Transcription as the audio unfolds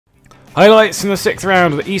Highlights from the 6th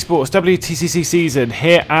round of the eSports WTCC season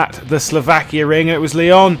here at the Slovakiaring. It was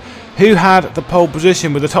Leon who had the pole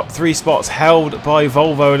position with the top 3 spots held by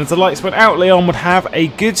Volvo, and as the lights went out, Leon would have a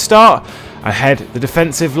good start and head the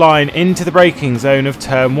defensive line into the braking zone of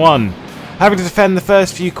turn 1. Having to defend the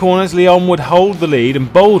first few corners, Leon would hold the lead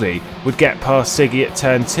and Baldy would get past Siggy at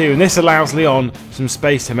turn 2, and this allows Leon some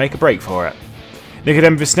space to make a break for it.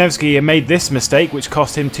 Nikodem Wisniewski made this mistake, which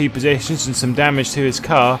cost him 2 positions and some damage to his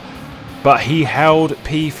car, but he held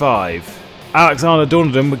P5. Alexander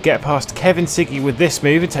Dorneden would get past Kevin Siggy with this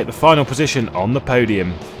move and take the final position on the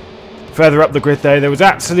podium. Further up the grid though, there was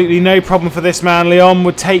absolutely no problem for this man. Leon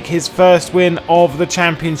would take his first win of the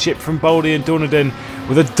championship from Baldy and Dorneden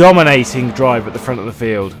with a dominating drive at the front of the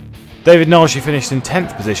field. David Nolge, who finished in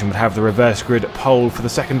 10th position, would have the reverse grid pole for the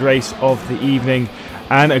second race of the evening,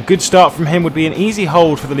 and a good start from him would be an easy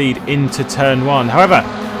hold for the lead into turn 1. However,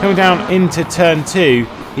 coming down into turn 2,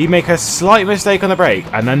 he'd make a slight mistake on the brake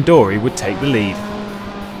and Nandori would take the lead.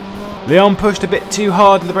 Leon pushed a bit too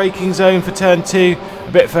hard in the braking zone for turn 2,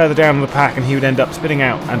 a bit further down the pack, and he would end up spinning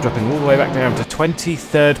out and dropping all the way back down to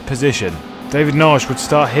 23rd position. David Nolge would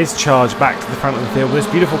start his charge back to the front of the field with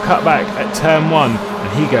this beautiful cutback at turn 1,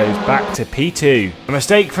 and he goes back to P2. A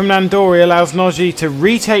mistake from Nandori allows Nolge to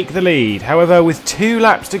retake the lead. However, with 2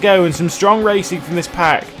 laps to go and some strong racing from this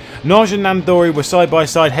pack, Nolge and Nandori were side by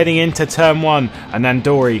side heading into turn 1, and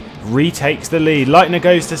Nandori retakes the lead. Leitner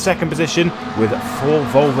goes to 2nd position with 4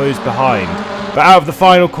 Volvos behind. But out of the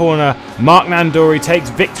final corner, Mark Nandori takes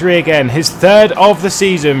victory again, his 3rd of the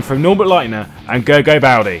season from Norbert Leitner and Go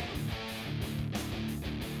Baldy.